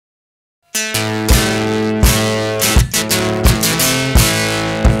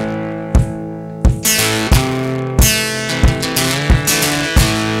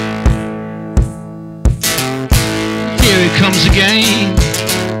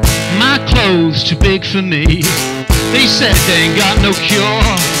too big for me. They said they ain't got no cure,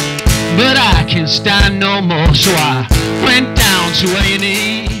 but I can't stand no more, so I went down to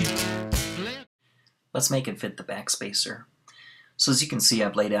A&E. Let's make it fit the backspacer. So as you can see,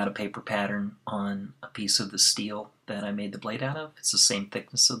 I've laid out a paper pattern on a piece of the steel that I made the blade out of. It's the same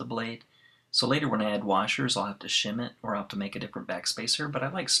thickness of the blade. So later when I add washers, I'll have to shim it or I'll have to make a different backspacer, but I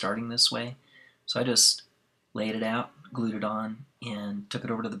like starting this way. So I just laid it out, glued it on, and took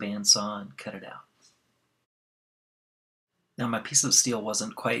it over to the bandsaw and cut it out. Now my piece of steel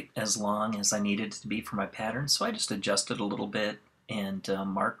wasn't quite as long as I needed it to be for my pattern, so I just adjusted a little bit and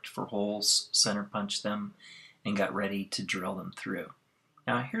marked for holes, center punched them, and got ready to drill them through.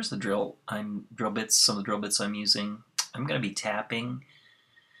 Now here's the drill. Some of the drill bits I'm using. I'm going to be tapping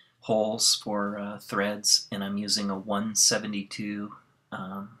holes for threads, and I'm using a 172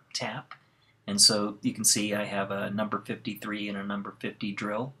 tap. And so you can see I have a number 53 and a number 50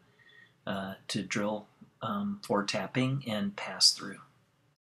 drill to drill for tapping and pass through.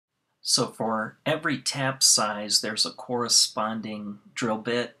 So for every tap size, there's a corresponding drill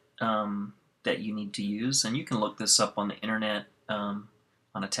bit that you need to use, and you can look this up on the internet on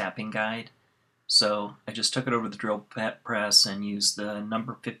a tapping guide. So I just took it over the drill press and used the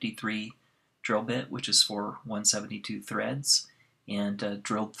number 53 drill bit, which is for 172 threads, and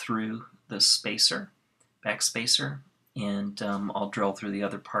drilled through the backspacer, and I'll drill through the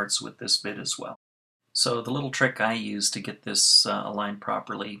other parts with this bit as well. So the little trick I use to get this aligned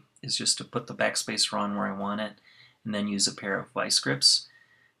properly is just to put the backspacer on where I want it, and then use a pair of vice grips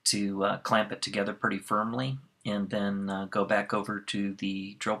to clamp it together pretty firmly, and then go back over to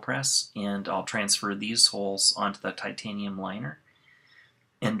the drill press, and I'll transfer these holes onto the titanium liner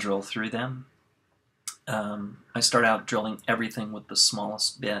and drill through them. I start out drilling everything with the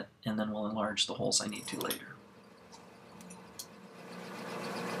smallest bit, and then we'll enlarge the holes I need to later.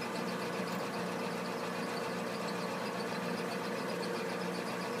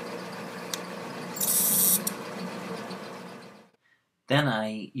 Then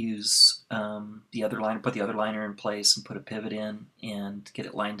I use the other liner, put the other liner in place and put a pivot in and get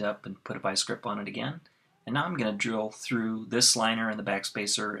it lined up and put a vice grip on it again. And now I'm going to drill through this liner and the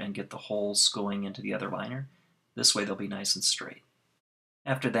backspacer and get the holes going into the other liner. This way they'll be nice and straight.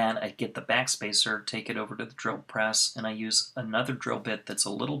 After that, I get the backspacer, take it over to the drill press, and I use another drill bit that's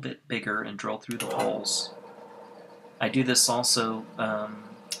a little bit bigger and drill through the holes. I do this also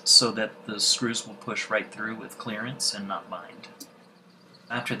so that the screws will push right through with clearance and not bind.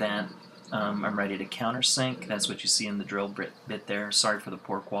 After that, I'm ready to countersink. That's what you see in the drill bit there. Sorry for the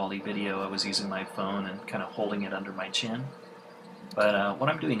poor quality video. I was using my phone and kind of holding it under my chin. But what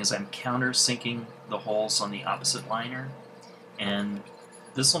I'm doing is I'm countersinking the holes on the opposite liner, and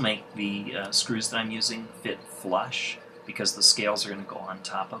this will make the screws that I'm using fit flush, because the scales are going to go on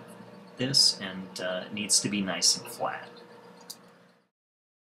top of this, and it needs to be nice and flat.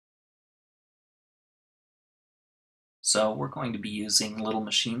 So we're going to be using little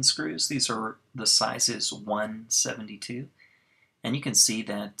machine screws. These are the sizes 172, and you can see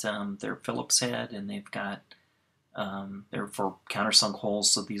that they're Phillips head, and they've got they're for countersunk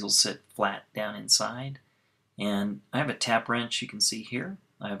holes, so these will sit flat down inside. And I have a tap wrench you can see here.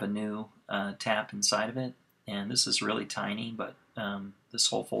 I have a new tap inside of it, and this is really tiny, but this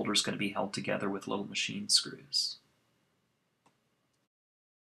whole folder is going to be held together with little machine screws.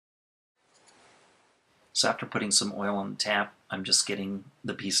 So after putting some oil on the tap, I'm just getting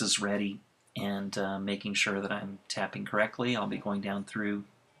the pieces ready and making sure that I'm tapping correctly. I'll be going down through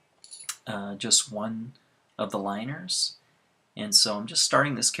just one of the liners, and so I'm just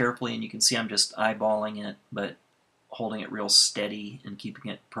starting this carefully, and you can see I'm just eyeballing it, but holding it real steady and keeping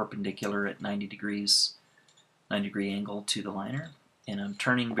it perpendicular at 90 degree angle to the liner. And I'm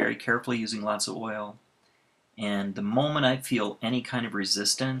turning very carefully using lots of oil, and the moment I feel any kind of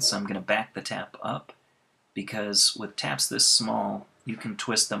resistance, I'm going to back the tap up, because with taps this small, you can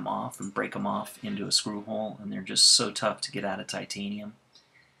twist them off and break them off into a screw hole, and they're just so tough to get out of titanium,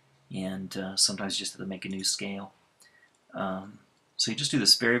 and sometimes you just have to make a new scale. So you just do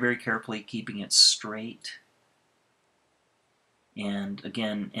this very, very carefully, keeping it straight, and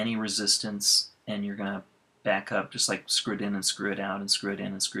again, any resistance, and you're going to back up, just like screw it in and screw it out, and screw it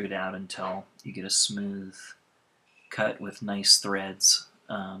in and screw it out until you get a smooth cut with nice threads.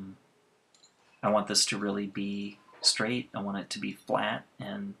 I want this to really be straight. I want it to be flat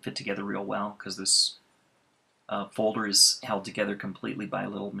and fit together real well, because this folder is held together completely by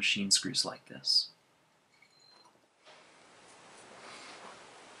little machine screws like this.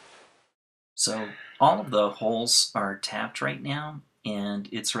 So all of the holes are tapped right now, and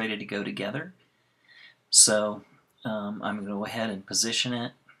it's ready to go together. So I'm going to go ahead and position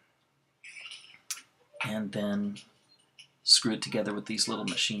it and then screw it together with these little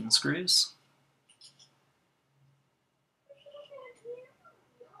machine screws.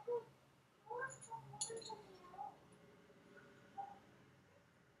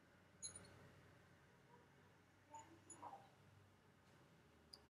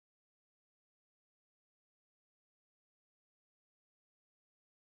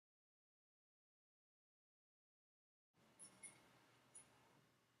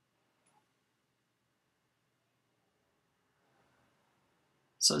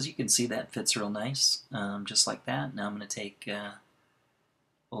 So as you can see, that fits real nice, just like that. Now I'm going to take a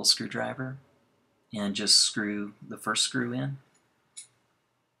little screwdriver and just screw the first screw in.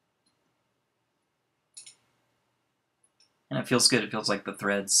 And it feels good. It feels like the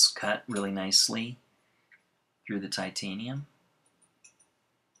threads cut really nicely through the titanium.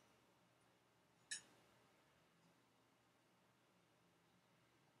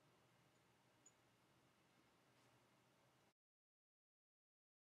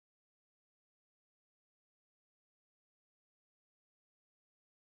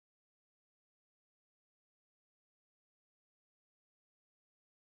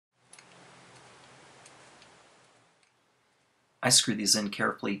 I screw these in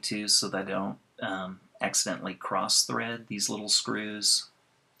carefully too so that I don't accidentally cross thread these little screws,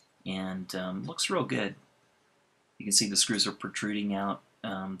 and looks real good. You can see the screws are protruding out.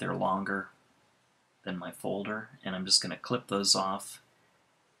 They're longer than my folder, and I'm just going to clip those off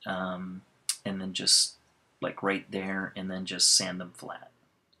and then just like right there, and then just sand them flat.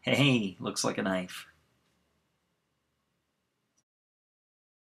 Hey, looks like a knife.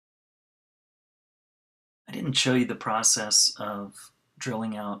 I didn't show you the process of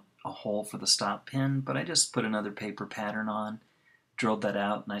drilling out a hole for the stop pin, but I just put another paper pattern on, drilled that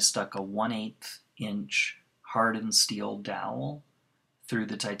out, and I stuck a 1/8 inch hardened steel dowel through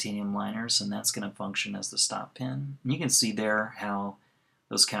the titanium liners, and that's going to function as the stop pin. And you can see there how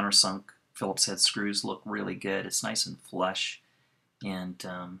those countersunk Phillips head screws look really good. It's nice and flush, and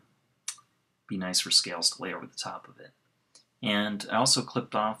be nice for scales to lay over the top of it. And I also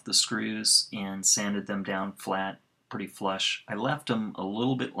clipped off the screws and sanded them down flat, pretty flush. I left them a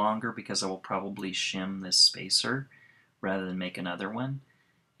little bit longer because I will probably shim this spacer rather than make another one.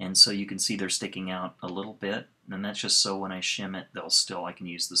 And so you can see they're sticking out a little bit, and that's just so when I shim it, I can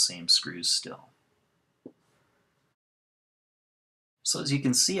use the same screws still. So as you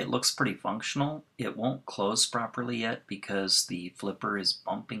can see, it looks pretty functional. It won't close properly yet because the flipper is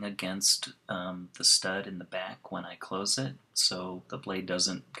bumping against the stud in the back when I close it, so the blade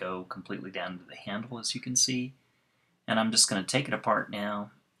doesn't go completely down to the handle, as you can see. And I'm just going to take it apart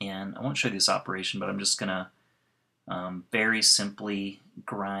now, and I won't show you this operation, but I'm just going to very simply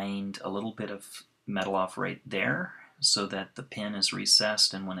grind a little bit of metal off right there so that the pin is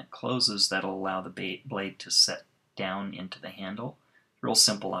recessed, and when it closes, that'll allow the blade to set down into the handle. Real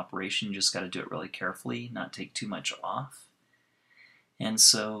simple operation, you just got to do it really carefully, not take too much off. And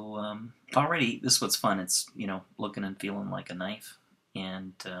so already this is what's fun. It's, you know, looking and feeling like a knife,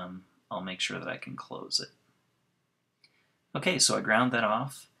 and I'll make sure that I can close it. Okay, so I ground that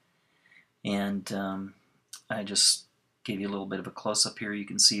off, and I just gave you a little bit of a close-up here. You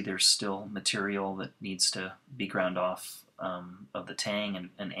can see there's still material that needs to be ground off of the tang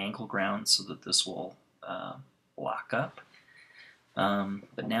and angle ground so that this will lock up.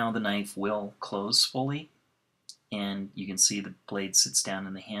 But now the knife will close fully, and you can see the blade sits down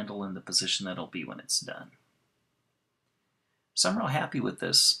in the handle in the position that it'll be when it's done. So I'm real happy with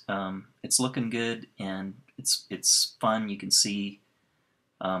this. It's looking good, and it's fun. You can see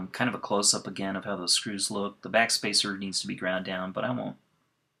kind of a close-up again of how those screws look. The backspacer needs to be ground down, but I won't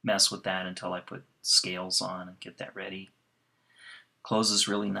mess with that until I put scales on and get that ready. Closes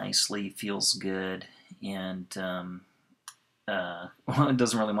really nicely, feels good, and well, it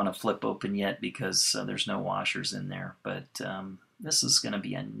doesn't really want to flip open yet because there's no washers in there, but this is going to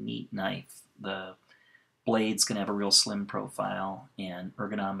be a neat knife. The blade's going to have a real slim profile, and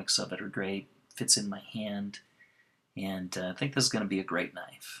ergonomics of it are great. Fits in my hand, and I think this is going to be a great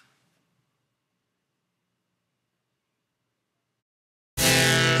knife.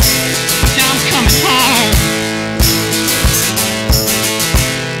 Now I'm coming home.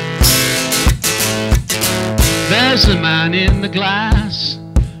 There's a man in the glass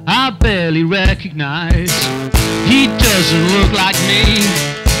I barely recognize. He doesn't look like me,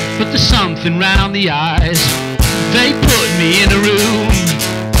 but there's something round the eyes. They put me in a room,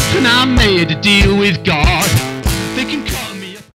 and I made a deal with God.